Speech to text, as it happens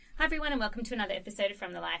Hi everyone and welcome to another episode of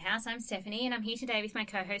From the Lighthouse. I'm Stephanie and I'm here today with my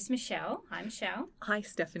co-host Michelle. Hi Michelle. Hi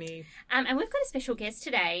Stephanie. And we've got a special guest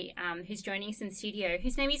today who's joining us in the studio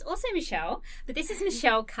whose name is also Michelle, but this is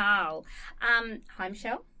Michelle Carl. Hi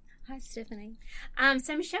Michelle. Hi Stephanie.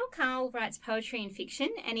 So Michelle Carl writes poetry and fiction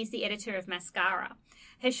and is the editor of Mascara.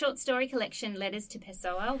 Her short story collection Letters to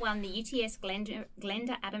Pessoa won the UTS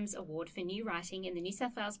Glenda Adams Award for New Writing in the New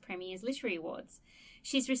South Wales Premier's Literary Awards.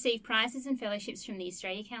 She's received prizes and fellowships from the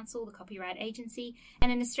Australia Council, the Copyright Agency,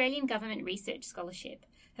 and an Australian Government Research Scholarship.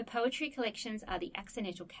 Her poetry collections are The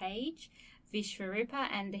Accidental Cage, Vishvarupa,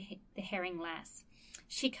 and The Herring Lass.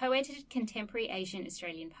 She co-edited Contemporary Asian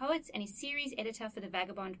Australian Poets and is series editor for the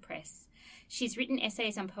Vagabond Press. She's written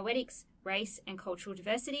essays on poetics, race, and cultural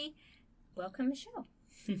diversity. Welcome, Michelle.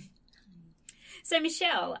 So,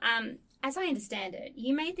 Michelle, as I understand it,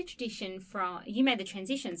 you made the transition from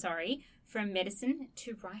medicine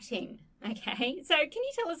to writing. Okay, so can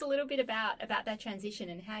you tell us a little bit about that transition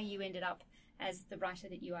and how you ended up as the writer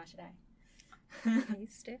that you are today? Hey,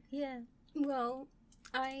 Steph. Yeah. Well,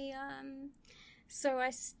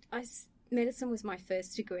 medicine was my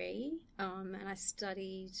first degree, and I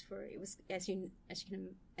studied for it was as you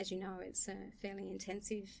know, it's a fairly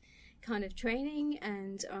intensive kind of training,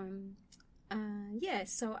 and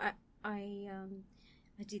so I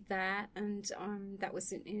did that, and that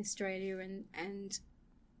was in Australia, and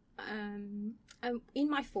in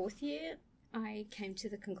my fourth year, I came to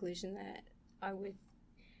the conclusion that I would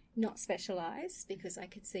not specialise because I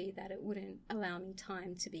could see that it wouldn't allow me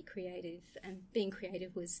time to be creative, and being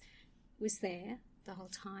creative was there the whole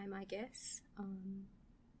time, I guess.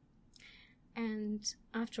 And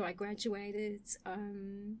after I graduated,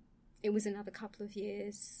 it was another couple of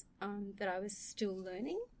years that I was still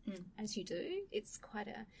learning, as you do. It's quite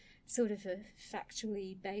a sort of a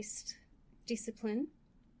factually based discipline,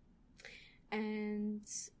 and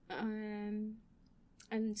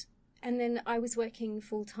then I was working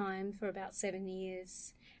full time for about 7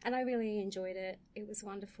 years, and I really enjoyed it. It was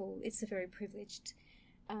wonderful. It's a very privileged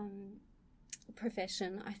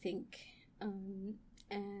profession, I think,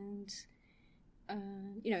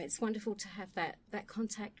 it's wonderful to have that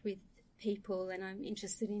contact with people, and I'm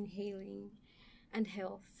interested in healing and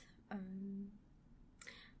health.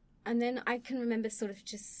 And then I can remember sort of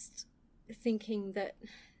just thinking that,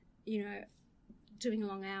 doing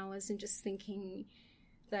long hours and just thinking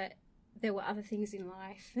that there were other things in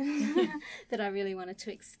life that I really wanted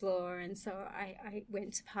to explore, and so I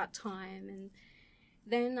went to part-time. And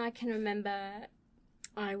then I can remember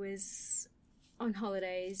I was on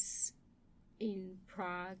holidays in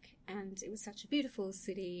Prague, and it was such a beautiful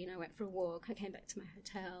city, and I went for a walk. I came back to my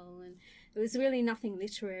hotel, and there was really nothing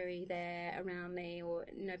literary there around me, or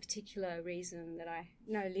no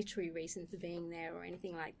literary reason for being there or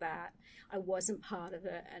anything like that. I wasn't part of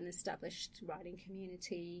an established writing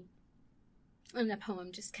community, and a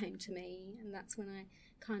poem just came to me, and that's when I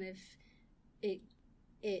kind of, it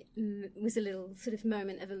was a little sort of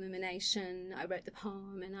moment of illumination. I wrote the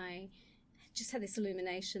poem, and I just had this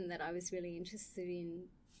illumination that I was really interested in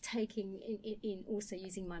taking in also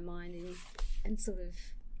using my mind in sort of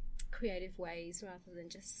creative ways rather than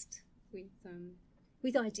just with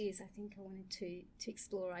ideas. I think I wanted to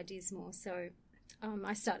explore ideas more. So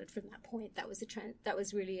I started from that point. That was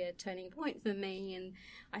really a turning point for me, and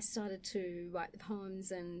I started to write the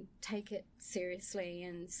poems and take it seriously,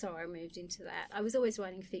 and so I moved into that. I was always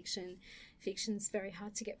writing fiction. Fiction's very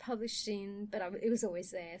hard to get published in, but it was always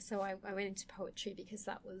there. So I went into poetry because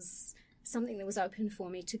that was something that was open for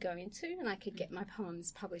me to go into, and I could get my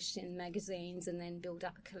poems published in magazines and then build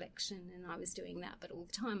up a collection, and I was doing that. But all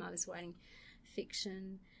the time I was writing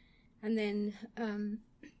fiction. And then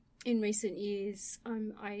in recent years,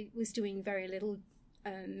 I was doing very little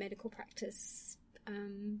medical practice,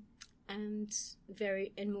 and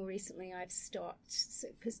more recently I've stopped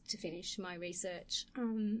to finish my research,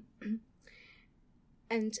 and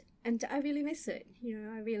I really miss it.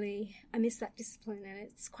 I miss that discipline, and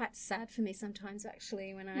it's quite sad for me sometimes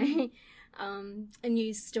actually when a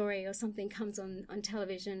news story or something comes on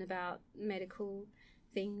television about medical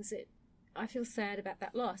things. I feel sad about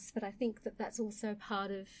that loss, but I think that that's also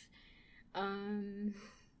part of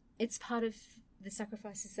it's part of the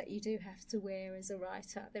sacrifices that you do have to wear as a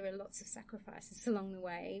writer. There are lots of sacrifices along the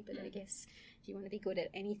way, but I guess if you want to be good at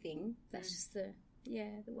anything, that's just the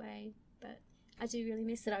way. But I do really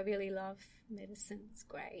miss it. I really love medicine. It's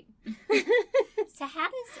great. So how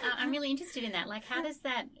does, I'm really interested in that, like how does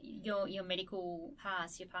that, your medical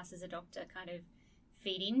pass, your pass as a doctor kind of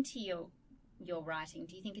feed into your writing?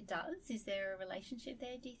 Do you think it does? Is there a relationship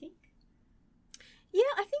there, do you think?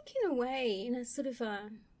 Yeah, I think in a way, in a sort of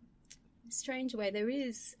strange way, there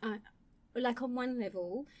is, like on one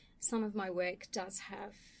level, some of my work does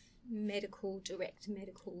have direct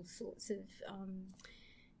medical sorts of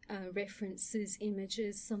references,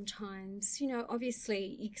 images sometimes. You know,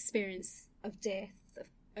 obviously experience of death,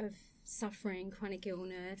 of suffering, chronic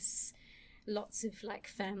illness, lots of like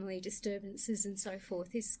family disturbances and so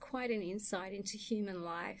forth is quite an insight into human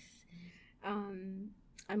life, and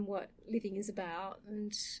what living is about.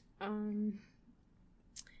 And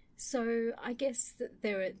so I guess that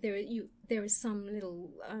there are some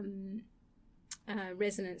little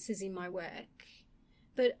resonances in my work.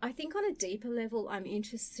 But I think on a deeper level, I'm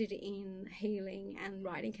interested in healing, and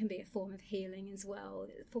writing can be a form of healing as well,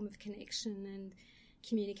 a form of connection and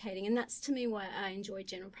communicating. And that's, to me, why I enjoy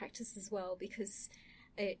general practice as well, because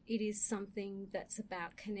it is something that's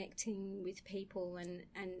about connecting with people, and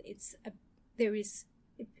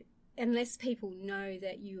unless people know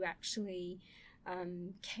that you actually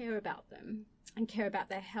care about them and care about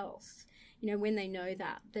their health, you know, when they know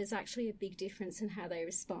that, there's actually a big difference in how they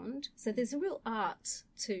respond. So there's a real art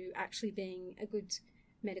to actually being a good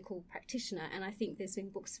medical practitioner, and I think there's been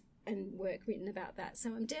books and work written about that. So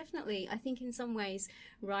I'm definitely, I think in some ways,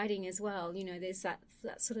 writing as well, you know, there's that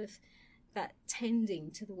sort of, that tending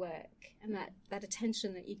to the work, and that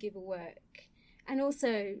attention that you give a work, and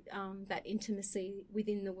also that intimacy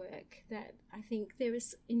within the work, that I think there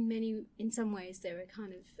is, in some ways, there are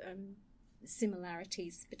kind of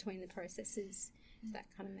similarities between the processes, if that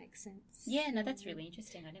kind of makes sense. Yeah, no, that's really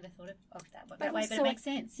interesting. I never thought of that way, but it makes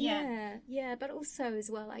sense. Yeah, but also as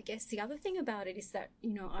well, I guess the other thing about it is that,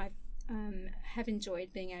 you know, I have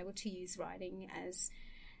enjoyed being able to use writing as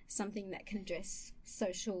something that can address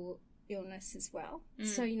social illness as well.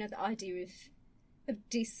 So, you know, the idea of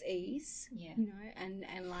dis-ease, you know,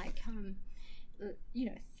 and like, you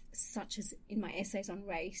know, such as in my essays on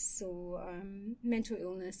race or mental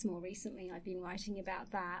illness. More recently, I've been writing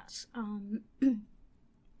about that.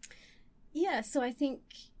 Yeah, so I think,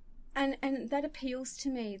 and that appeals to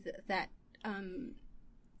me, that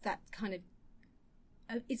kind of,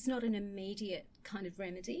 it's not an immediate kind of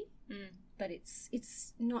remedy, but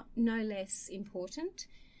it's not no less important,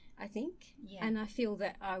 I think. Yeah. And I feel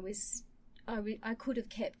that I could have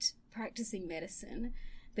kept practicing medicine,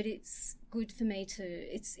 but it's good for me to,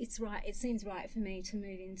 it's right, it seems right for me to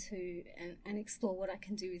move into and explore what I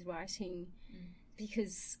can do with writing,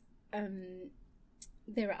 because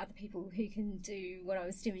there are other people who can do what I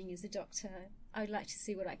was doing as a doctor. I would like to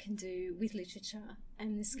see what I can do with literature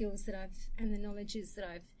and the skills that and the knowledges that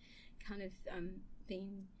I've kind of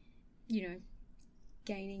been, you know,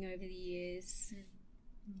 gaining over the years.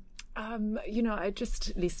 You know, I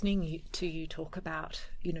just listening to you talk about,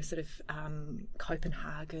 you know, sort of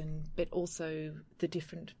Copenhagen, but also the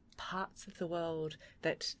different parts of the world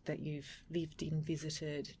that you've lived in,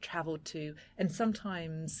 visited, travelled to, and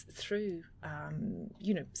sometimes through,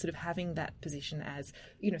 you know, sort of having that position as,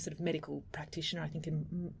 you know, sort of medical practitioner. I think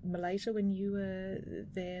in Malaysia when you were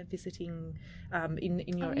there visiting,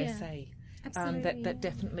 in your essay. Absolutely, that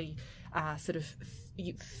definitely sort of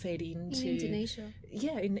fed into Indonesia.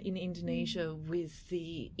 Yeah, in Indonesia, with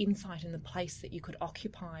the insight and the place that you could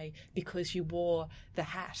occupy because you wore the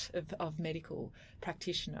hat of medical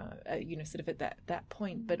practitioner, you know, sort of at that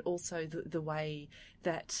point, but also the way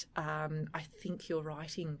that I think your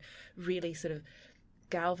writing really sort of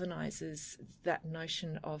galvanizes that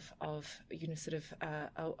notion of you know, sort of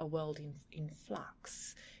a world in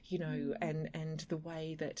flux, you know, and the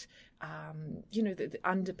way that you know, the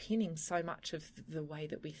underpinning so much of the way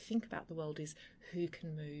that we think about the world is who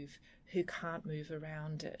can move, who can't move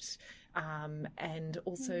around it, and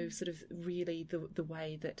also sort of really the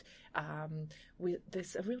way that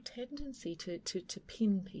there's a real tendency to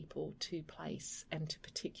pin people to place and to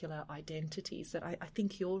particular identities that I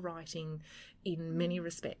think your writing in many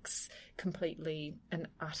respects completely and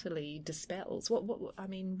utterly dispels. What I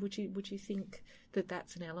mean, would you think that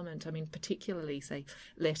that's an element? I mean, particularly, say,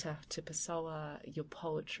 Letter to Pessoa, your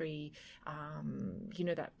poetry, you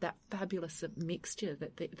know, that fabulous mixture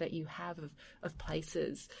that you have of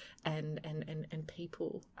places and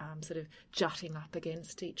people sort of jutting up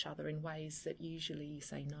against each other in ways that usually you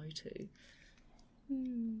say no to.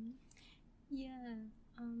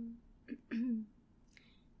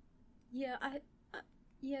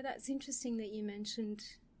 Yeah, that's interesting that you mentioned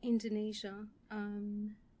Indonesia,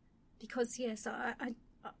 because yes,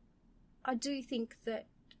 I do think that,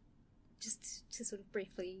 just to sort of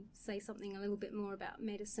briefly say something a little bit more about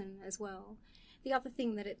medicine as well, the other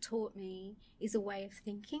thing that it taught me is a way of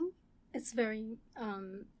thinking. It's very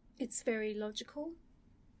logical,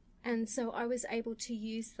 And so I was able to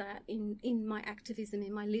use that in my activism,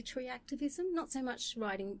 in my literary activism, not so much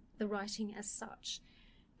the writing as such,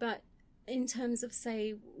 but in terms of,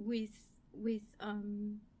 say, with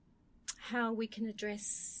how we can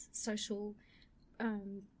address social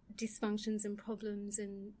dysfunctions and problems,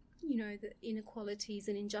 and, you know, the inequalities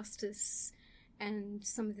and injustice, and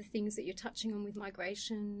some of the things that you're touching on with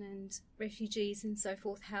migration and refugees and so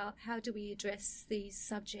forth. How do we address these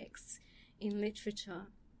subjects in literature?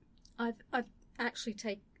 I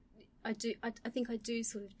think I do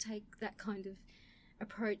sort of take that kind of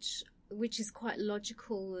approach, which is quite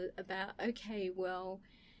logical, about, okay, well,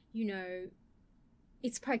 you know,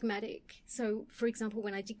 it's pragmatic. So, for example,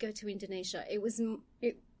 when I did go to Indonesia,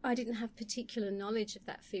 I didn't have particular knowledge of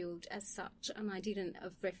that field as such, and I didn't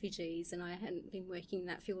of refugees, and I hadn't been working in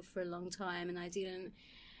that field for a long time, and I didn't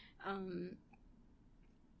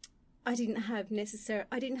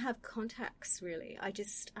have contacts really. I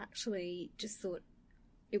just thought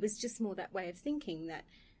it was just more that way of thinking, that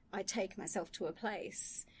I take myself to a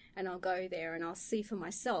place and I'll go there and I'll see for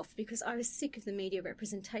myself, because I was sick of the media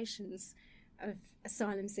representations of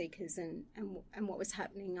asylum seekers and what was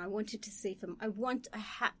happening. I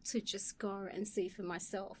had to just go and see for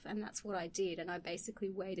myself, and that's what I did. And I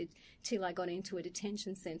basically waited till I got into a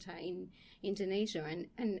detention centre in Indonesia,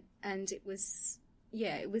 and it was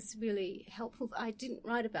really helpful. I didn't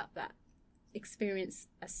write about that experience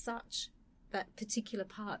as such, that particular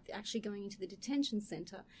part, actually going into the detention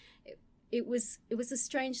centre. It was a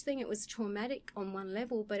strange thing. It was traumatic on one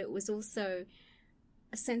level, but it was also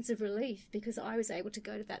a sense of relief, because I was able to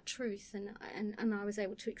go to that truth, and I was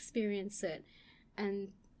able to experience it. And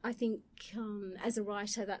I think as a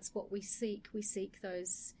writer, that's what we seek. We seek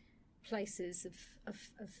those places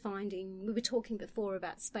of finding. We were talking before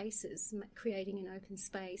about spaces, creating an open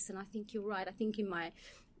space, and I think you're right. I think in my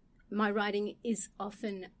writing is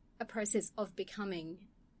often a process of becoming,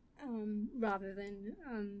 rather than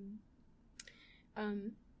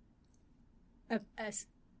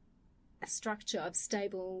a structure of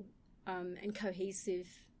stable and cohesive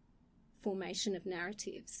formation of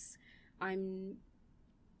narratives. I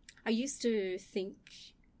used to think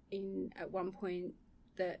at one point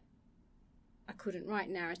that I couldn't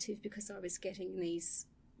write narrative because I was getting these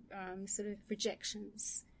sort of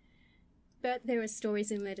rejections. But there are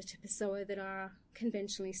stories in Letter to Pessoa that are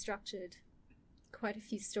conventionally structured. Quite a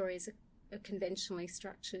few stories are conventionally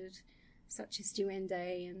structured, such as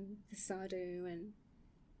Duende and the Sadhu and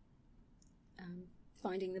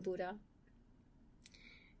Finding the Buddha.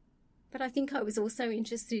 But I think I was also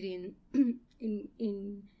interested in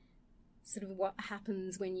sort of what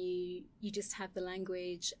happens when you just have the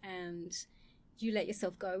language and you let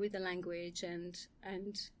yourself go with the language, and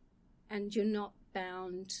you're not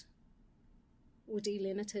bound or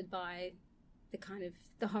delimited by the kind of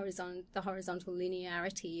the horizontal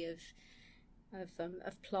linearity of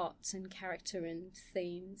plot and character and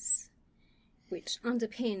themes, which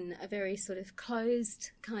underpin a very sort of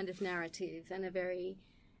closed kind of narrative and a very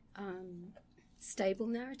stable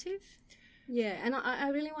narrative. Yeah, and I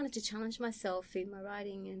really wanted to challenge myself in my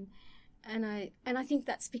writing, and I think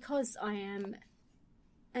that's because I am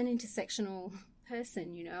an intersectional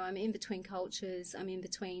person. You know, I'm in between cultures. I'm in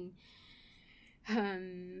between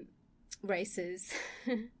races,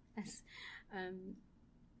 and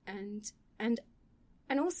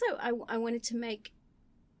also I wanted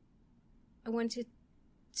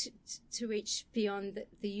to reach beyond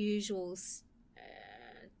the usual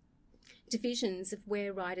divisions of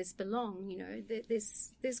where writers belong. You know,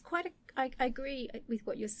 there's quite a, I agree with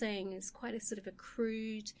what you're saying, there's quite a sort of a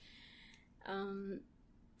crude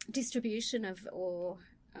distribution of or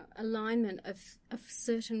alignment of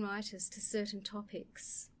certain writers to certain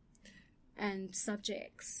topics and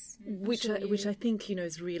subjects, which I think, you know,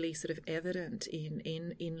 is really sort of evident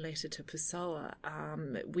in Letter to Pessoa,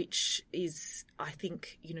 which is, I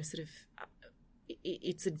think, you know, sort of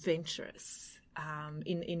it's adventurous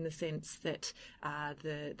in the sense that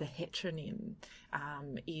the heteronym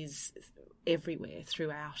is everywhere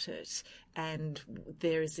throughout it, and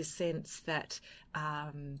there is a sense that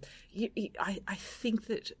I think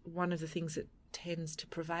that one of the things that tends to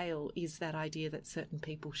prevail is that idea that certain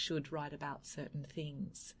people should write about certain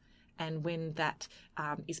things, and when that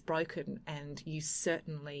is broken, and you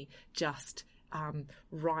certainly just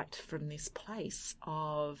write from this place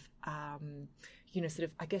of you know, sort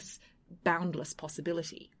of, I guess, boundless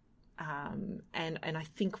possibility. And I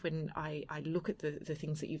think when I look at the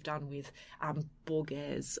things that you've done with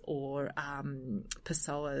Borges or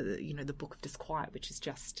Pessoa, you know, the Book of Disquiet, which is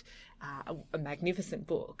just a magnificent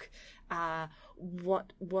book,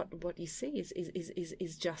 what you see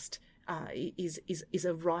is just is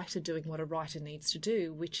a writer doing what a writer needs to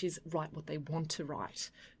do, which is write what they want to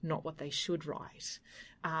write, not what they should write.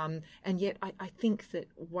 And yet I think that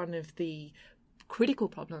one of the critical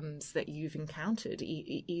problems that you've encountered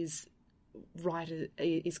is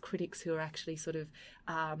critics who are actually sort of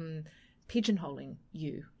pigeonholing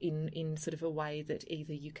you in sort of a way that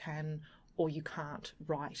either you can or you can't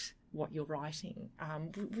write what you're writing.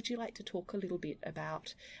 Would you like to talk a little bit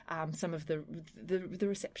about some of the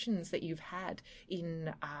receptions that you've had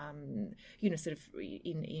in sort of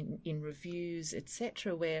in reviews,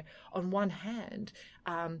 etc., where on one hand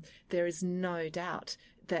there is no doubt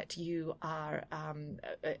that you are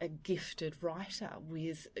a gifted writer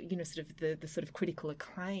with sort of the sort of critical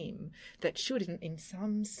acclaim that should in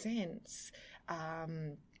some sense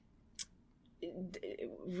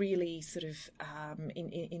really sort of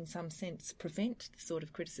in some sense prevent the sort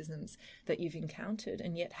of criticisms that you've encountered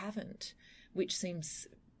and yet haven't, which seems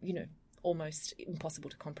almost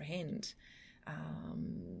impossible to comprehend.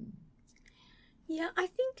 Yeah, I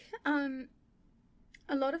think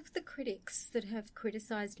a lot of the critics that have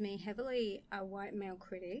criticised me heavily are white male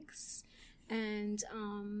critics, and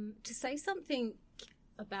to say something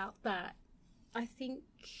about that, I think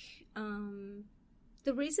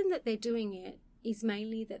the reason that they're doing it is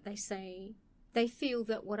mainly that they feel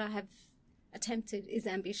that what I have attempted is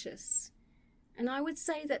ambitious. And I would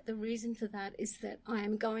say that the reason for that is that I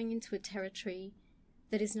am going into a territory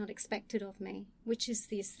that is not expected of me, which is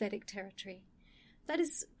the aesthetic territory. That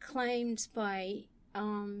is claimed by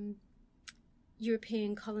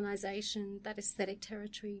European colonisation, that aesthetic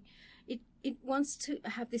territory. It wants to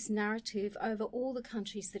have this narrative over all the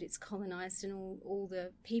countries that it's colonised and all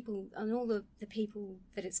the people and all the people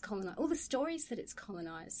that it's colonised, all the stories that it's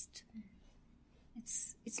colonised.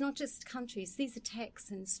 It's not just countries. These are texts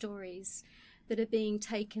and stories that are being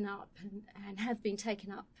taken up and have been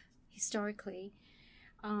taken up historically.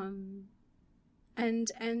 And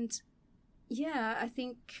yeah, I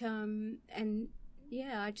think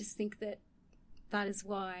I just think that is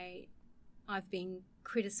why I've been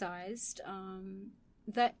criticised,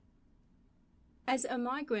 that as a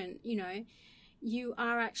migrant, you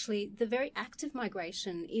are actually, the very act of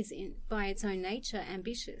migration is by its own nature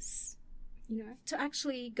ambitious. To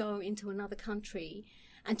actually go into another country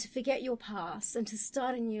and to forget your past and to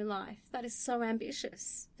start a new life, that is so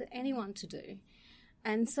ambitious for anyone to do.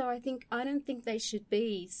 And so I don't think they should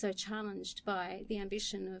be so challenged by the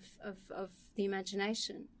ambition of the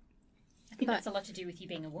imagination. I think that's a lot to do with you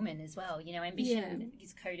being a woman as well. Ambition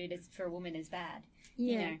is coded as for a woman as bad.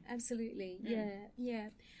 Yeah, absolutely. Yeah.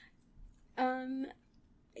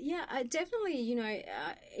 I definitely,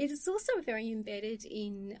 it is also very embedded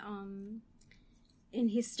in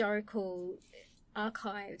historical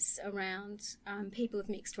archives around people of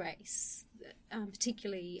mixed race,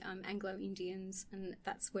 particularly Anglo-Indians, and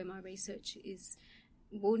that's where my research is.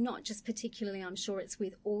 Well, not just particularly, I'm sure it's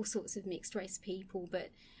with all sorts of mixed race people,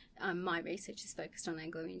 but my research is focused on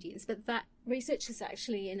Anglo-Indians. But that research has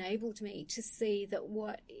actually enabled me to see that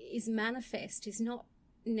what is manifest is not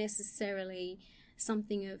necessarily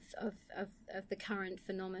something of the current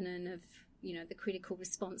phenomenon of, the critical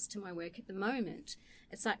response to my work at the moment.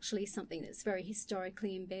 It's actually something that's very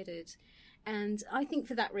historically embedded. And I think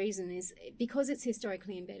for that reason is, because it's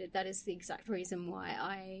historically embedded, that is the exact reason why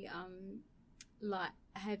I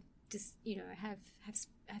have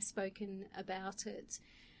spoken about it.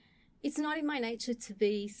 It's not in my nature to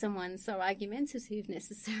be someone so argumentative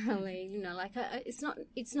necessarily, it's not,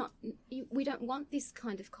 we don't want this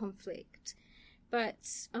kind of conflict.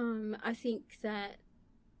 But I think that,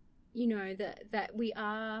 that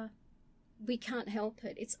we can't help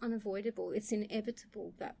it. It's unavoidable. It's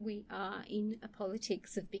inevitable that we are in a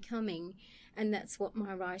politics of becoming, and that's what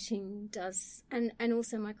my writing does, and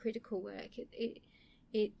also my critical work.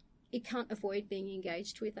 It can't avoid being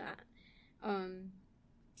engaged with that.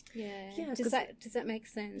 Does that make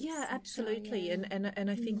sense? Yeah, absolutely. And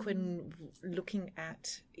I think when looking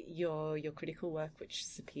at your critical work, which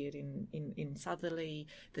has appeared in Southerly,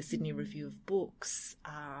 the Sydney Review of Books,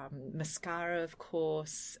 Mascara, of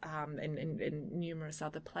course, and numerous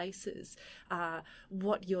other places,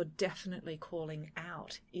 what you're definitely calling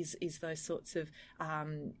out is those sorts of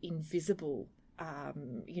invisible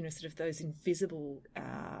sort of those invisible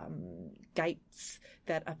gates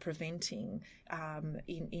that are preventing,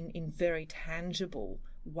 in very tangible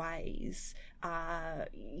ways,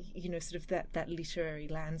 sort of that literary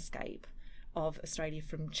landscape of Australia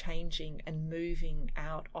from changing and moving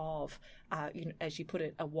out of, as you put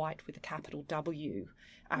it, a white with a capital W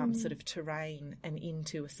sort of terrain, and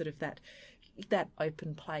into a sort of that that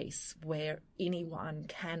open place where anyone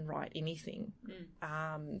can write anything.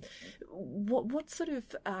 What sort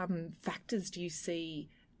of factors do you see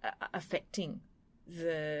affecting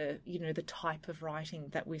the type of writing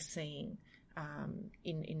that we're seeing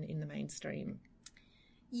in the mainstream?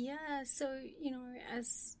 Yeah, so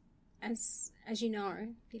as you know,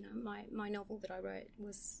 my novel that I wrote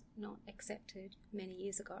was not accepted some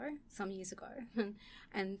years ago,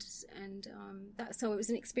 and so it was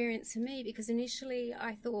an experience for me, because initially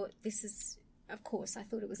I thought I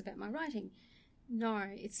thought it was about my writing. No,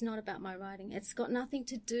 it's not about my writing. It's got nothing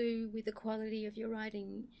to do with the quality of your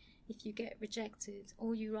writing. If you get rejected,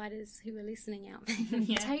 all you writers who are listening out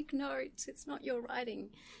there, take note. It's not your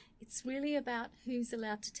writing. It's really about who's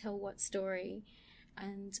allowed to tell what story.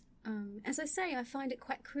 And as I say, I find it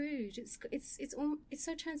quite crude. It's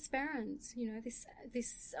so transparent.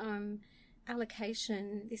 This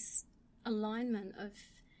allocation, this alignment of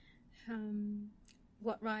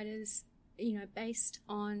what writers, based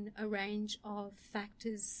on a range of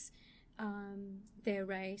factors. Their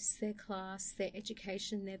race, their class, their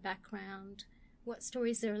education, their background, what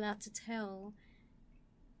stories they're allowed to tell.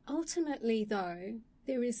 Ultimately, though,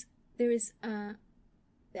 there is a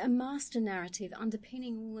master narrative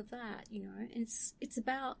underpinning all of that. It's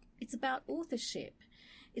about authorship.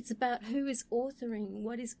 It's about who is authoring,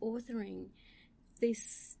 what is authoring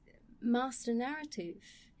this master narrative.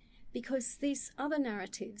 Because these other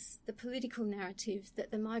narratives, the political narrative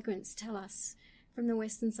that the migrants tell us from the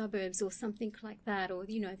western suburbs or something like that, or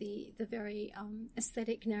the very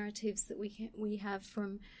aesthetic narratives that we have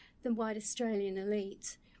from the white Australian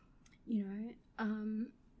elite,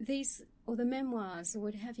 these, or the memoirs or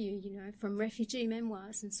what have you, from refugee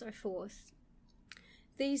memoirs and so forth.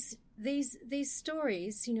 These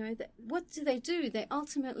stories, what do? They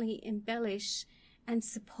ultimately embellish and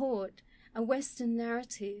support a Western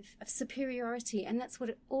narrative of superiority, and that's what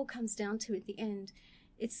it all comes down to at the end.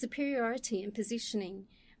 It's superiority and positioning.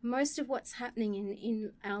 Most of what's happening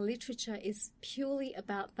in our literature is purely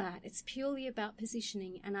about that. It's purely about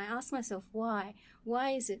positioning. And I ask myself, why?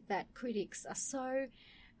 Why is it that critics are so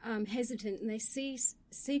hesitant and they see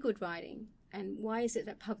good writing? And why is it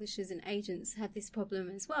that publishers and agents have this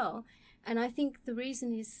problem as well? And I think the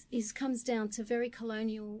reason comes down to very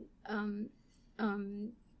colonial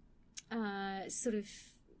sort of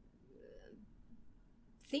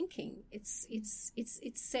thinking. It's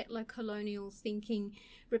settler colonial thinking,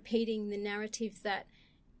 repeating the narrative that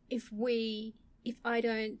if I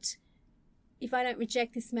don't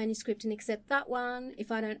reject this manuscript and accept that one,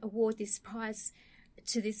 if I don't award this prize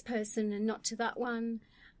to this person and not to that one,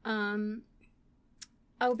 I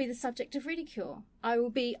will be the subject of ridicule. I will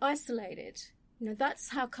be isolated.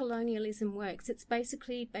 That's how colonialism works. It's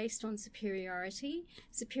basically based on superiority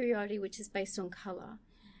which is based on colour.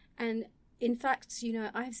 And in fact,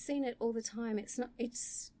 I've seen it all the time.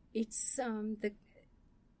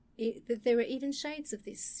 There are even shades of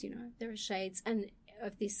this, there are shades and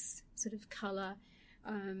of this sort of colour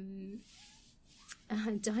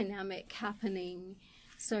dynamic happening,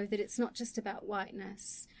 so that it's not just about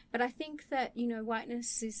whiteness. But I think that,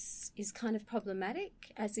 whiteness is kind of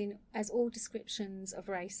problematic, as all descriptions of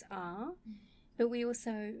race are. But we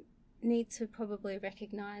also need to probably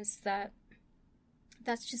recognise that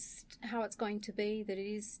that's just how it's going to be, that it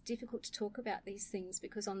is difficult to talk about these things,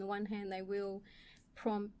 because on the one hand they will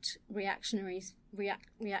prompt reactive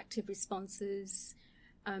responses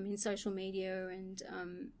in social media and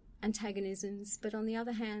antagonisms. But on the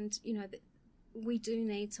other hand, we do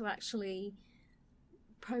need to actually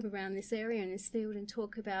probe around this area and this field and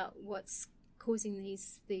talk about what's causing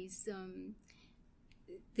these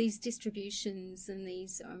distributions and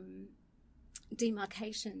these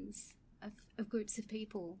demarcations of groups of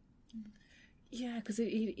people. Yeah, because it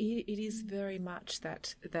is very much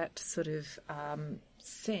that sort of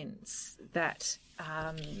sense that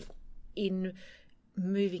in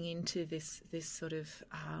moving into this sort of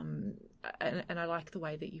and I like the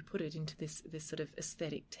way that you put it, into this sort of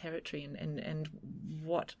aesthetic territory, and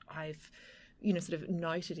what I've sort of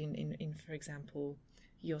noted in for example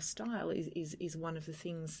your style is one of the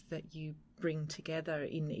things that you bring together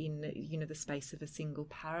in the space of a single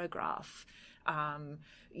paragraph.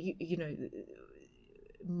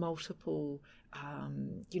 Multiple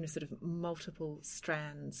sort of multiple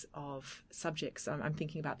strands of subjects. I'm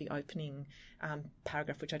thinking about the opening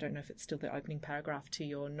paragraph, which I don't know if it's still the opening paragraph to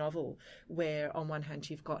your novel, where on one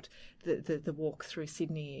hand you've got the walk through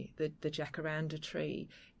Sydney, the jacaranda tree,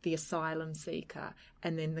 the asylum seeker,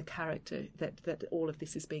 and then the character that all of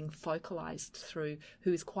this is being focalised through,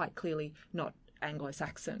 who is quite clearly not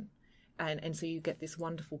Anglo-Saxon. And so you get this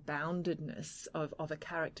wonderful boundedness of a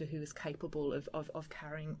character who is capable of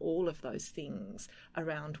carrying all of those things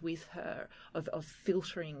around with her, of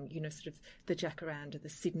filtering, you know, sort of the jacaranda, the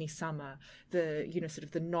Sydney summer, the, you know, sort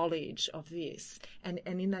of the knowledge of this. And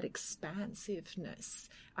in that expansiveness,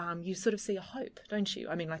 you sort of see a hope, don't you?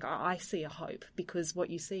 I mean, like, I see a hope, because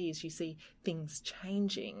what you see is you see things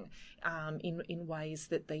changing in ways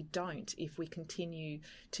that they don't if we continue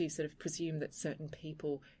to sort of presume that certain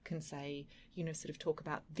people can say, you know, sort of talk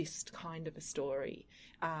about this kind of a story,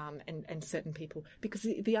 and certain people, because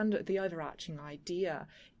the overarching idea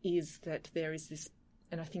is that there is this,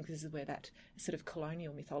 and I think this is where that sort of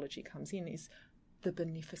colonial mythology comes in, is the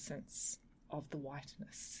beneficence of the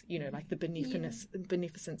whiteness, you know, like the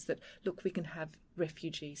beneficence that, look, we can have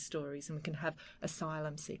refugee stories and we can have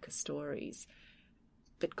asylum seeker stories,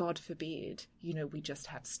 but God forbid, you know, we just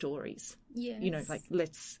have stories. Yes. You know, like,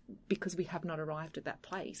 because we have not arrived at that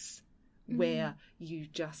place where you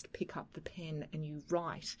just pick up the pen and you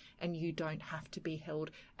write, and you don't have to be held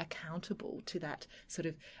accountable to that sort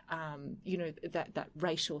of, you know, that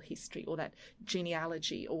racial history or that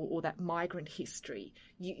genealogy or that migrant history.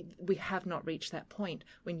 We have not reached that point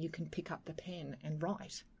when you can pick up the pen and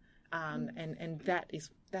write. And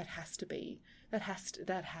that has to be,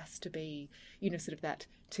 you know, sort of that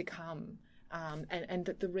to come, and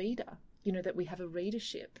that the reader, you know, that we have a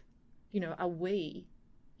readership, you know, a we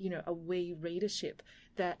readership,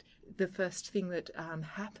 that the first thing that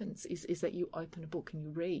happens is that you open a book and you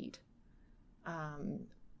read,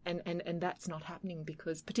 and that's not happening,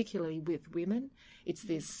 because particularly with women, it's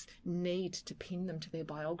this need to pin them to their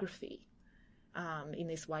biography in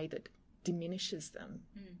this way that diminishes them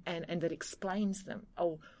and that explains them.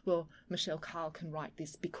 Oh, well, Michelle Carl can write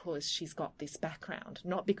this because she's got this background,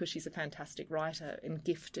 not because she's a fantastic writer and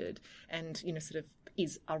gifted and, you know, sort of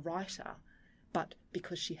is a writer, but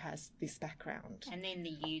because she has this background. And then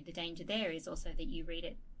the danger there is also that you read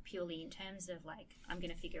it purely in terms of, like, I'm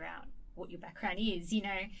going to figure out what your background is, you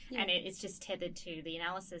know, and it's just tethered to the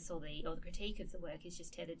analysis or the critique of the work is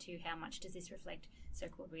just tethered to how much does this reflect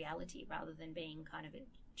so-called reality, rather than being kind of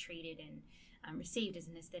treated and received as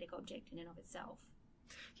an aesthetic object in and of itself.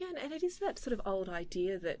 Yeah, and it is that sort of old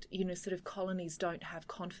idea that, you know, sort of colonies don't have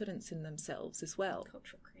confidence in themselves as well.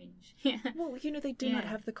 Cultural cringe. Yeah. Well, you know, they do not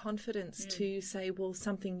have the confidence to say, well,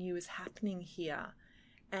 something new is happening here,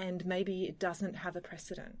 and maybe it doesn't have a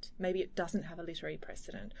precedent. Maybe it doesn't have a literary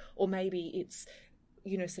precedent. Or maybe it's,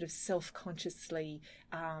 you know, sort of self-consciously,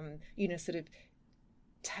 you know, sort of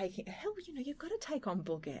taking, hell, you know, you've got to take on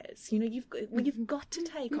Borges, you know, you've got to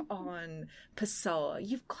take on Pessoa,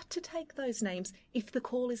 you've got to take those names if the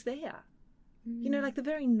call is there. You know, like the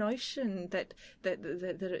very notion that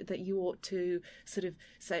you ought to sort of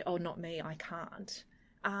say, oh, not me, I can't,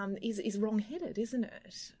 is wrong-headed, isn't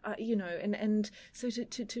it? You know, and so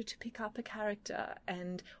to pick up a character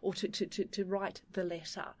or to write the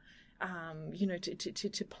letter, you know,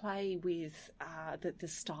 to play with the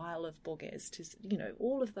style of Borges, you know,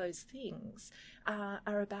 all of those things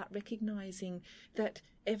are about recognising that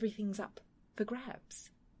everything's up for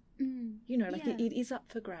grabs. You know, like it is up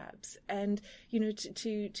for grabs, and you know,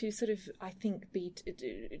 to sort of, I think,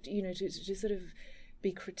 you know, to sort of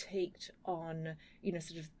be critiqued on, you know,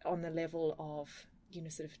 sort of on the level of, you know,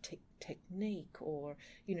 sort of technique or,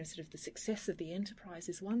 you know, sort of the success of the enterprise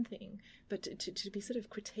is one thing, but to be sort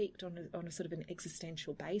of critiqued on a sort of an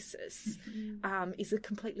existential basis is a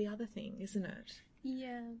completely other thing, isn't it?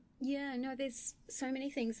 Yeah. No, there's so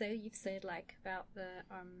many things that you've said, like about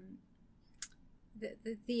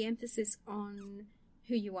the emphasis on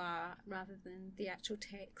who you are rather than the actual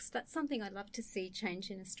text. That's something I'd love to see change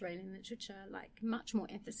in Australian literature, like much more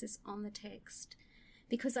emphasis on the text,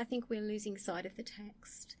 because I think we're losing sight of the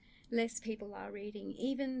text. Less people are reading,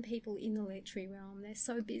 even people in the literary realm. They're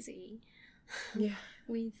so busy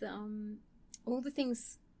with all the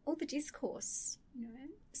things, all the discourse, you know.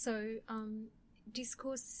 So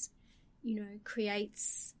discourse, you know,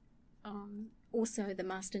 creates also the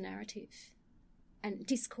master narrative, and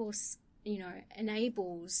discourse, you know,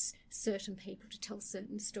 enables certain people to tell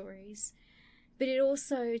certain stories, but it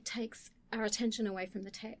also takes our attention away from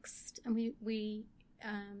the text, and we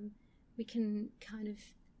can kind of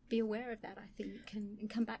be aware of that, I think, and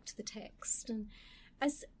come back to the text. And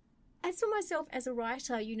as for myself as a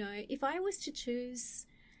writer, you know, if I was to choose,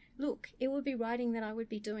 look, it would be writing that I would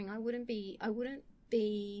be doing. I wouldn't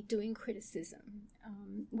be doing criticism.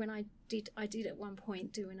 When I did at one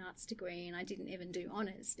point do an arts degree, and I didn't even do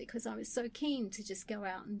honours because I was so keen to just go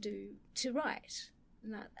out and to write.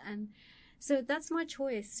 And so that's my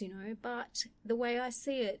choice, you know. But the way I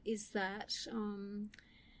see it is that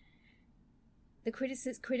the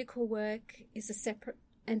critical work is a separate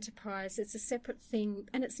enterprise. It's a separate thing,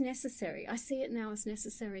 and it's necessary. I see it now as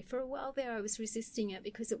necessary. For a while there, I was resisting it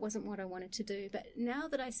because it wasn't what I wanted to do. But now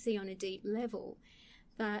that I see on a deep level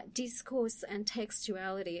that discourse and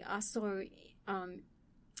textuality are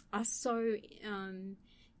so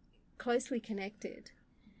closely connected,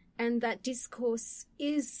 and that discourse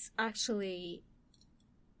is actually,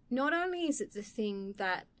 not only is it the thing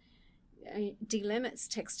that delimits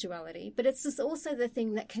textuality, but it's also the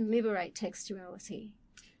thing that can liberate textuality.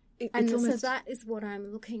 So that is what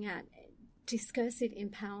I'm looking at, discursive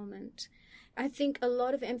empowerment. I think a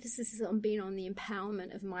lot of emphasis has been on the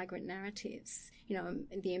empowerment of migrant narratives,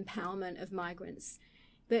 the empowerment of migrants.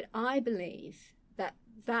 But I believe that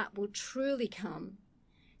that will truly come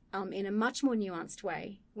in a much more nuanced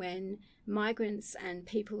way when migrants and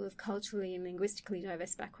people of culturally and linguistically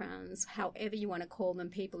diverse backgrounds, however you want to call them,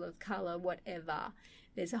 people of colour, whatever,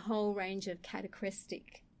 there's a whole range of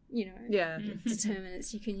categoristic,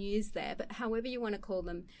 determinants you can use there. But however you want to call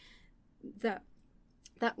them, that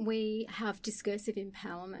we have discursive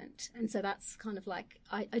empowerment. And so that's kind of like,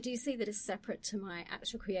 I do see that as separate to my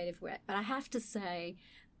actual creative work. But I have to say,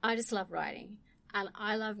 I just love writing. And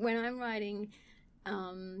I love, when I'm writing,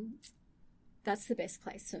 that's the best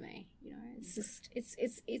place for me. It's just,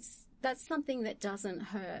 it's that's something that doesn't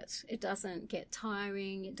hurt. It doesn't get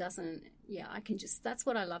tiring. It doesn't, that's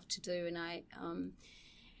what I love to do. And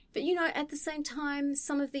but at the same time,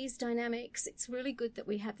 some of these dynamics, it's really good that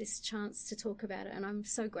we have this chance to talk about it. And I'm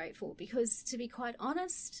so grateful because, to be quite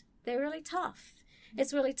honest, they're really tough.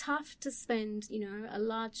 It's really tough to spend, a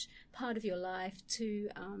large part of your life to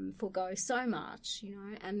forego so much,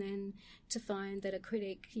 and then to find that a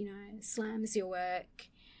critic, slams your work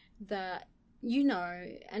that,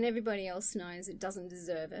 and everybody else knows it doesn't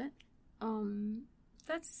deserve it.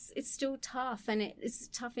 It's still tough. And it's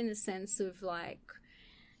tough in the sense of like,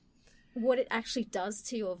 what it actually does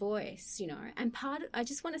to your voice, and I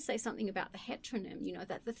just want to say something about the heteronym,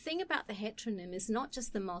 that the thing about the heteronym is not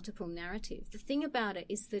just the multiple narrative. The thing about it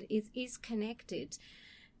is that it is connected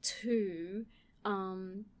to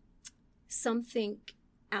something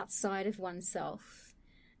outside of oneself.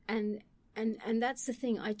 And that's the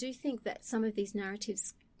thing. I do think that some of these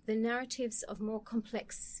narratives, the narratives of more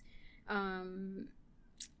complex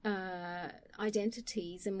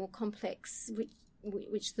identities and more complex,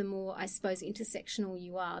 which the more, I suppose, intersectional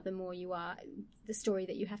you are, the more the story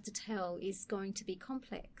that you have to tell is going to be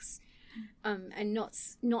complex, and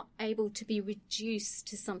not able to be reduced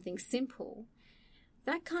to something simple.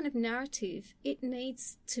 That kind of narrative, it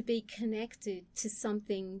needs to be connected to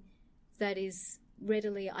something that is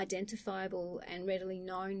readily identifiable and readily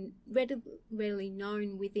known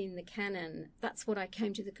within the canon. That's what I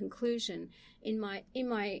came to the conclusion in my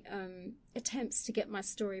attempts to get my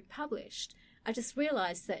story published. I just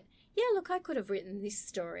realised that, I could have written this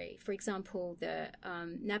story. For example, the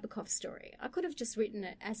Nabokov story. I could have just written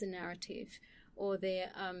it as a narrative, or the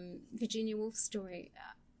Virginia Woolf story.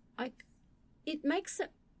 It makes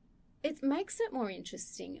it more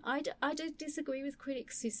interesting. I do disagree with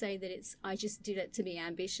critics who say that I just did it to be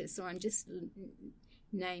ambitious, or I'm just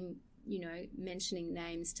mentioning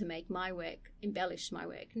names to make my work, embellish my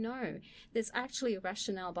work. No, there's actually a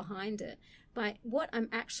rationale behind it. But what I'm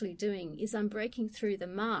actually doing is I'm breaking through the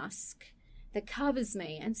mask that covers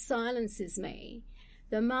me and silences me,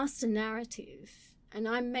 the master narrative, and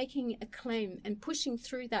I'm making a claim and pushing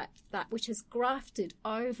through that which has grafted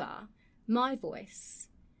over my voice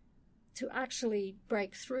to actually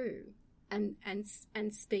break through and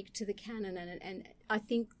speak to the canon. And I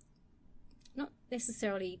think not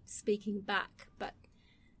necessarily speaking back, but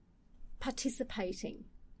participating.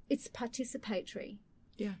 It's participatory.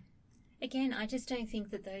 Yeah. Again, I just don't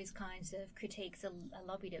think that those kinds of critiques are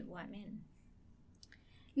lobbied at white men.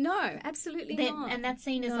 No, absolutely not. And that's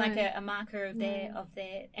seen as like a marker of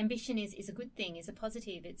their ambition is a good thing, is a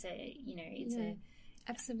positive. It's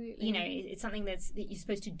absolutely. It's something that you're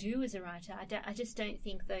supposed to do as a writer. I just don't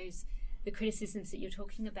think the criticisms that you're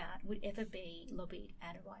talking about would ever be lobbied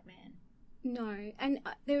at a white man. No, and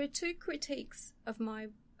there are two critiques of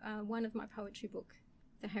one of my poetry book,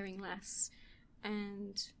 The Herring Lass,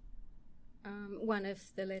 and one of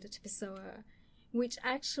The Letter to Pessoa, which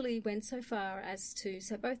actually went so far as to,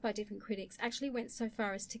 so both by different critics, actually went so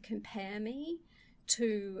far as to compare me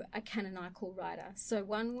to a canonical writer. So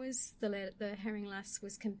one was The Herring Lass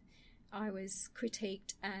I was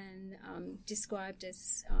critiqued and described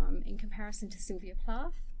as in comparison to Sylvia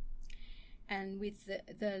Plath. And with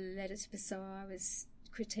the Letter to Pessoa, I was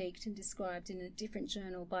critiqued and described in a different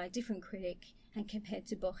journal by a different critic and compared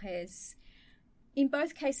to Borges. In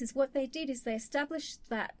both cases, what they did is they established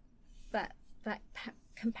that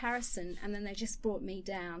comparison, and then they just brought me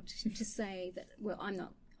down to say that, well, I'm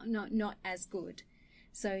not as good.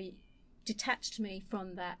 So detached me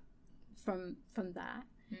from that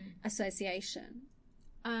association.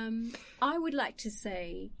 I would like to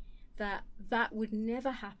say that would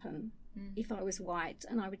never happen if I was white,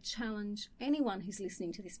 and I would challenge anyone who's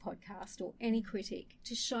listening to this podcast or any critic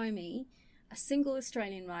to show me a single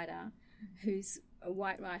Australian writer who's a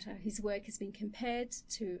white writer whose work has been compared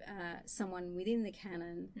to someone within the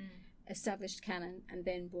canon, established canon, and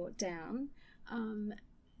then brought down.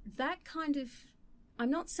 That kind of,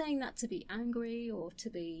 I'm not saying that to be angry or to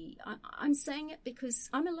be, I'm saying it because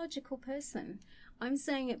I'm a logical person. I'm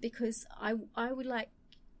saying it because I would like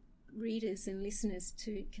readers and listeners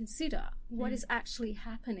to consider what is actually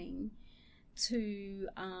happening to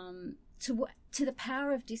the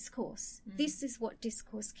power of discourse. This is what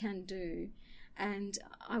discourse can do. And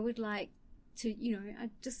I would like to,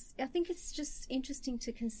 I think it's just interesting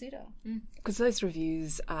to consider. Because those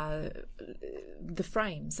reviews are the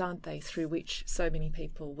frames, aren't they, through which so many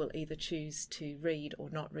people will either choose to read or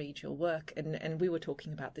not read your work. And we were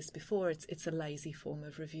talking about this before. It's a lazy form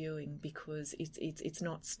of reviewing because it's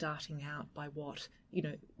not starting out by what,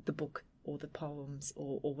 the book or the poems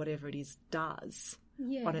or whatever it is does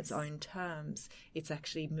on its own terms. It's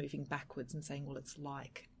actually moving backwards and saying, well, it's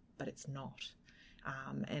like, but it's not.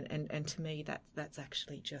 And to me, that's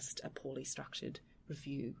actually just a poorly structured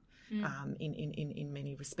review in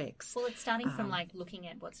many respects. Well, it's starting from looking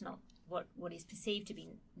at what's not what is perceived to be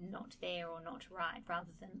not there or not right,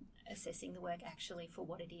 rather than assessing the work actually for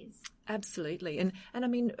what it is. Absolutely, and I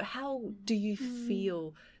mean, how do you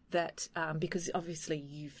feel that? Because obviously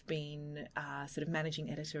you've been sort of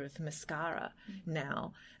managing editor of Mascara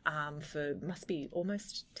now for must be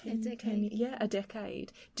almost a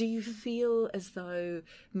decade. Do you feel as though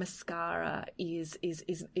Mascara is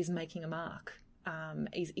making a mark?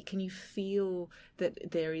 Can you feel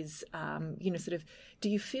that there is, do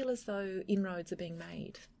you feel as though inroads are being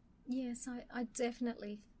made? Yes, I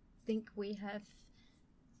definitely think we have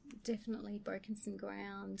definitely broken some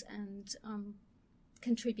ground and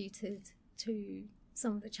contributed to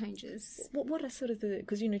some of the changes. What are sort of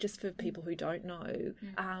because, just for people who don't know,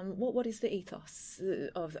 what is the ethos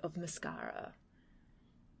of Mascara?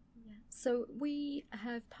 Yeah. So we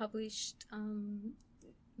have published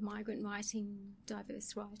migrant writing,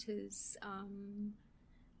 diverse writers,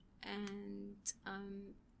 and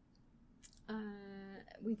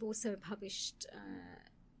we've also published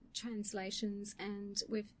translations, and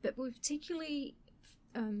we've particularly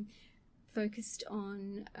focused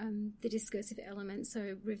on the discursive element,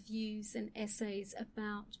 so reviews and essays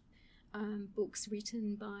about books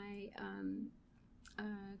written by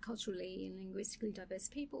culturally and linguistically diverse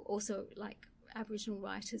people, also like Aboriginal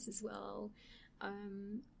writers as well.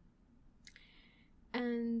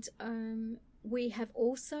 And we have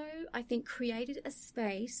also, I think, created a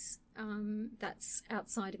space that's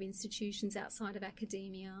outside of institutions, outside of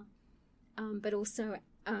academia, but also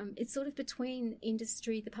it's sort of between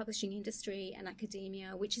industry, the publishing industry, and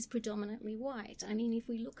academia, which is predominantly white. I mean, if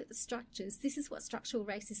we look at the structures, this is what structural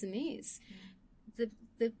racism is.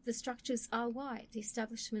 The structures are white. The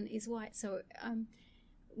establishment is white. So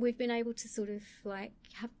we've been able to sort of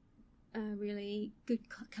have really good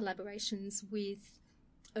collaborations with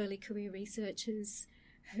early career researchers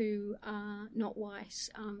who are not white,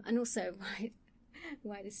 and also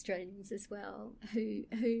white Australians as well, who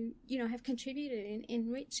have contributed in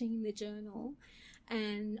enriching the journal.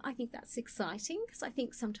 And I think that's exciting, because I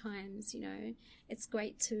think sometimes it's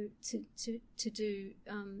great to do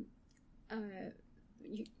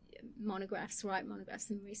monographs, write monographs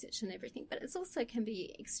and research and everything, but it also can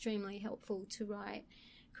be extremely helpful to write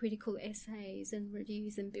critical essays and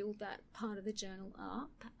reviews and build that part of the journal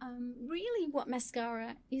up. Really what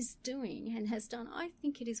Mascara is doing and has done, I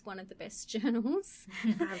think it is one of the best journals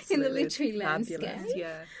in the literary landscape.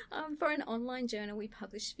 Yeah. For an online journal, we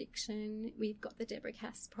publish fiction. We've got the Deborah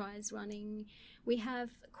Cass Prize running. We have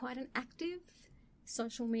quite an active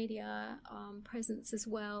social media presence as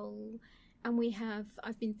well. And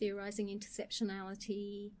I've been theorising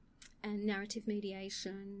intersectionality and narrative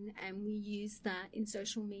mediation, and we use that in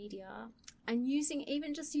social media. And using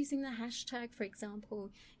the hashtag, for example,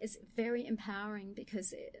 is very empowering,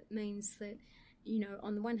 because it means that,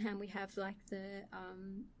 on the one hand we have the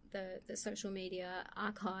social media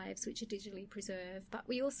archives, which are digitally preserved, but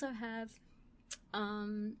we also have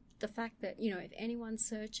the fact that, if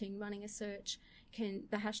anyone's running a search,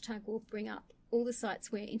 the hashtag will bring up all the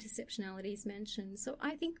sites where intersectionality is mentioned. So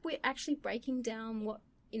I think we're actually breaking down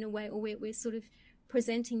in a way, or we're sort of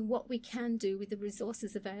presenting what we can do with the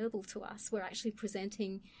resources available to us. We're actually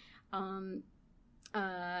presenting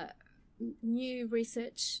new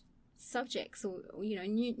research subjects, or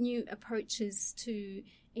new approaches to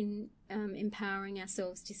empowering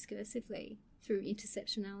ourselves discursively through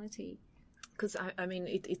intersectionality. Because I mean,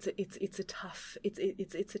 it's a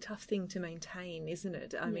tough thing to maintain, isn't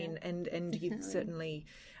it? I mean, and definitely. you've certainly,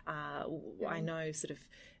 I know, sort of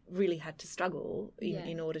really had to struggle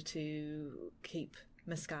in order to keep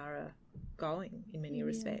Mascara going in many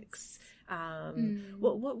respects.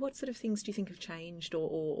 What sort of things do you think have changed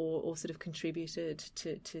or sort of contributed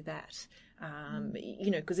to that?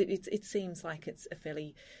 Because it seems like it's a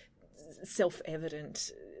fairly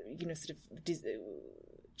self-evident, sort of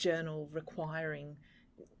journal requiring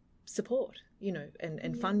support,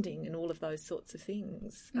 and funding and all of those sorts of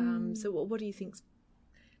things. So what do you think's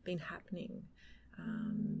been happening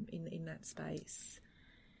in that space?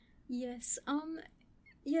 Yes.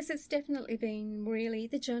 Yes, it's definitely been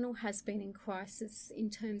the journal has been in crisis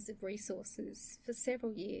in terms of resources for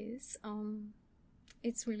several years.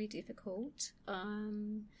 It's really difficult.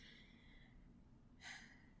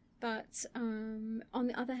 But on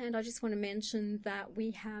the other hand, I just want to mention that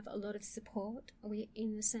we have a lot of support.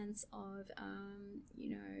 In the sense of,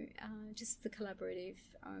 just the collaborative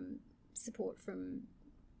support from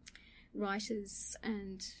writers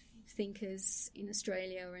and thinkers in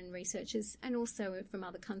Australia and researchers, and also from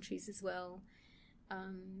other countries as well.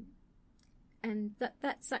 And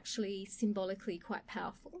that's actually symbolically quite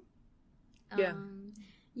powerful.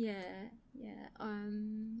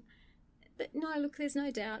 But no, look, there's no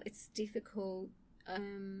doubt it's difficult,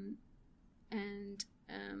 and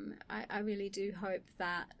I really do hope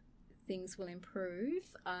that things will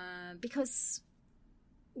improve, because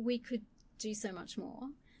we could do so much more,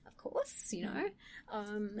 of course, and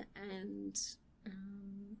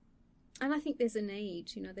I think there's a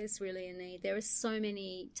need, there's really a need. There are so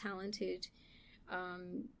many talented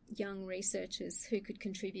young researchers who could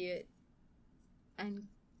contribute, and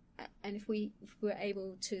if we were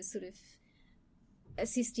able to sort of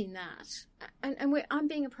assist in that, and I'm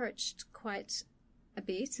being approached quite a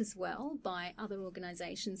bit as well by other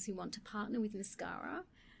organisations who want to partner with Mascara.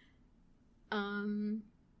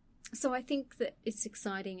 So I think that it's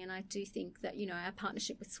exciting, and I do think that our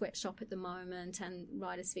partnership with Sweatshop at the moment and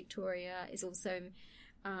Writers Victoria is also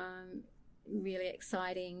really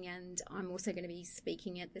exciting. And I'm also going to be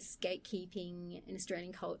speaking at this Gatekeeping in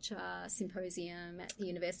Australian Culture Symposium at the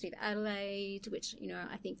University of Adelaide, which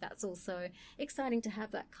I think that's also exciting to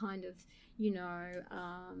have that kind of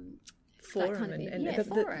forum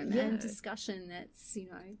and discussion that's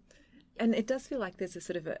And it does feel like there's a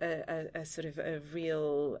sort of a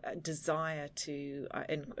real desire to,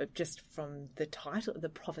 and just from the title, the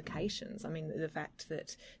provocations. I mean, the fact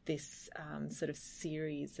that this sort of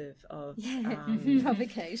series of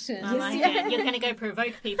provocations. I like it. You're going to go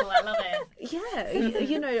provoke people. I love it.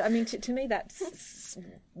 Yeah, I mean, to me, that's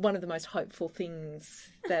one of the most hopeful things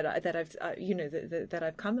that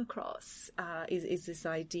I've come across is this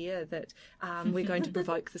idea that we're going to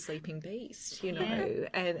provoke the sleeping beast,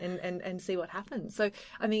 and see what happens. So,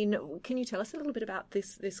 I mean, can you tell us a little bit about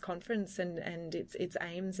this conference and its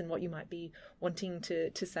aims and what you might be wanting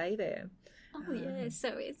to say there?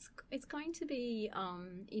 So it's going to be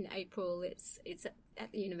in April. It's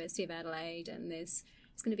at the University of Adelaide, and it's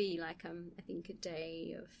going to be like I think a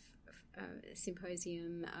day of a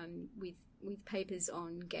symposium with papers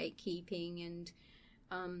on gatekeeping and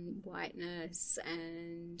whiteness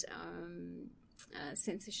and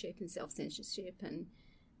censorship and self-censorship and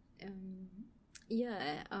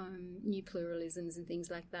new pluralisms and things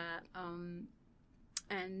like that.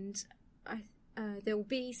 And there will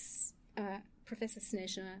be Professor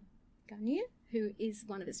Snežana Ganiu, who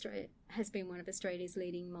has been one of Australia's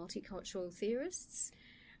leading multicultural theorists.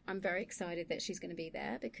 I'm very excited that she's going to be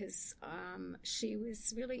there because she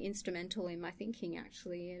was really instrumental in my thinking,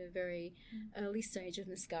 actually, at a very early stage of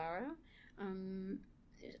Mascara.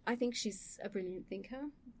 I think she's a brilliant thinker,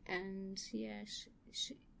 and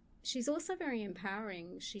she's also very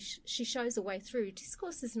empowering. She shows a way through.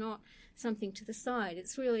 Discourse is not something to the side.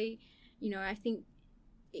 It's really, I think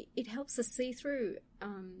it helps us see through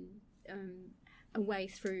a way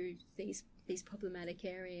through these problematic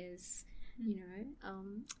areas.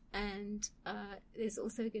 And there's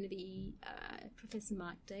also going to be Professor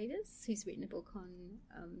Mark Davis, who's written a book on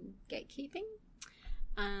gatekeeping,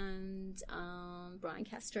 and Brian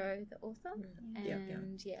Castro, the author,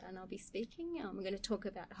 and I'll be speaking. We're going to talk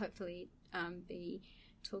about, hopefully,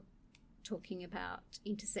 talking about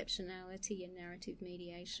intersectionality and narrative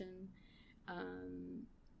mediation,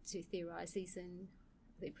 to theorise these and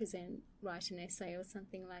they write an essay or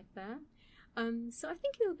something like that. So I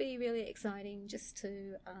think it'll be really exciting just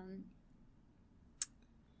to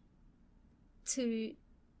to,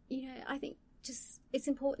 I think just it's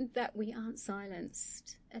important that we aren't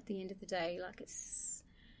silenced at the end of the day. Like it's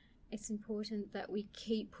important that we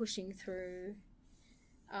keep pushing through,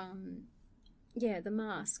 the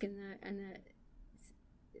mask and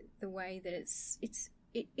the way that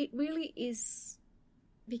it really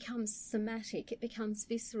becomes somatic. It becomes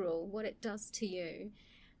visceral. What it does to you,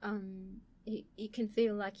 it can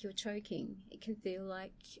feel like you're choking. It can feel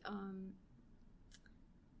like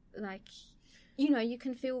you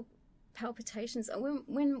can feel palpitations.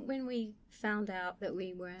 When we found out that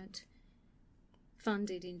we weren't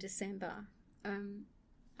funded in December,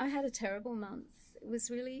 I had a terrible month. It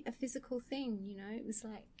was really a physical thing, It was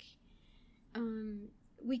like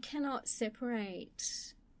we cannot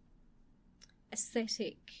separate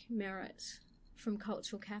aesthetic merit from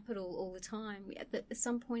cultural capital all the time. At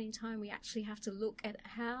some point in time, we actually have to look at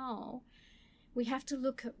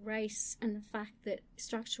race and the fact that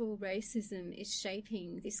structural racism is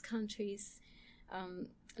shaping this country's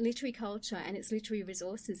literary culture and its literary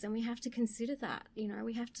resources, and we have to consider that.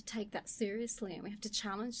 We have to take that seriously, and we have to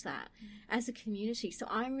challenge that as a community. So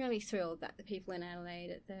I'm really thrilled that the people in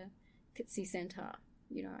Adelaide at the Kitsy Centre,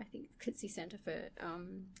 I think Kitsy Centre for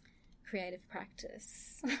Creative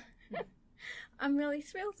Practice, I'm really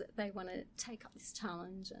thrilled that they want to take up this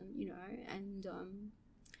challenge,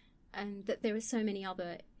 and that there are so many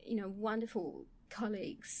other, wonderful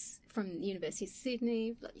colleagues from the University of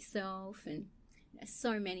Sydney, like yourself, and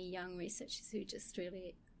so many young researchers who are just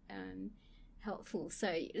really helpful.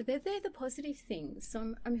 So they're the positive things.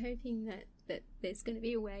 So I'm hoping that there's going to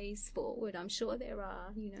be ways forward. I'm sure there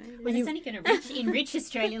are, Well, it's only going to enrich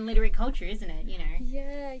Australian literary culture, isn't it?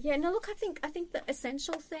 Yeah. No, look, I think the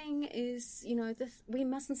essential thing is, we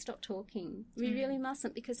mustn't stop talking. We really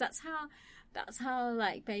mustn't, because that's how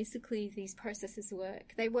like basically these processes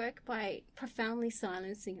work. They work by profoundly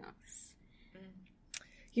silencing us.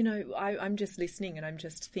 I'm just listening and I'm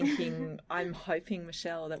just thinking, I'm hoping,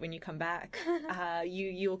 Michelle, that when you come back,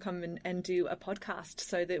 you'll come and do a podcast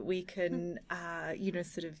so that we can, I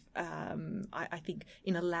think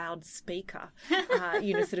in a loudspeaker,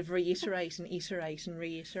 sort of reiterate and iterate and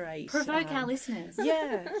reiterate. Provoke our listeners.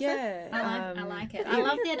 Yeah. I like it.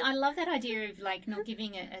 I love that idea of like not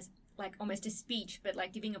giving it as like almost a speech, but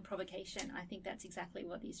like giving a provocation. I think that's exactly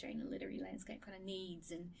what the Australian literary landscape kind of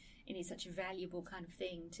needs, and it is such a valuable kind of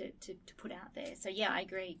thing to put out there. So yeah, I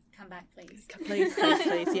agree. Come back, please. Please.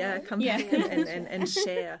 Yeah, come back and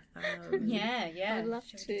share. I'd love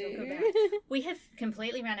to. Talk about. We have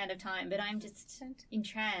completely run out of time, but I'm just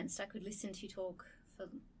entranced. I could listen to you talk for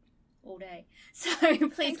all day. So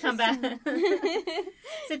please come back.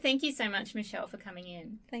 So thank you so much, Michelle, for coming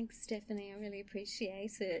in. Thanks, Stephanie. I really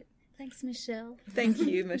appreciate it. Thanks, Michelle. Thank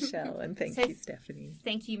you, Michelle, and thank you, Stephanie.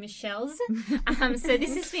 Thank you, Michelle's. So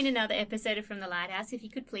this has been another episode of From the Lighthouse. If you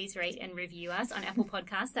could please rate and review us on Apple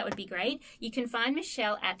Podcasts, that would be great. You can find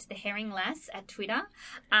Michelle at The Herring Lass at Twitter,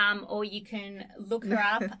 or you can look her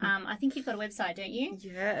up. I think you've got a website, don't you?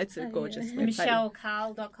 Yeah, it's a gorgeous website.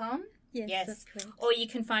 MichelleCarl.com. Yes, that's correct. Or you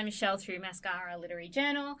can find Michelle through Mascara Literary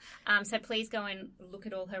Journal. So please go and look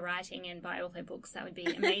at all her writing and buy all her books. That would be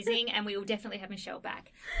amazing. And we will definitely have Michelle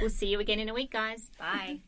back. We'll see you again in a week, guys. Bye.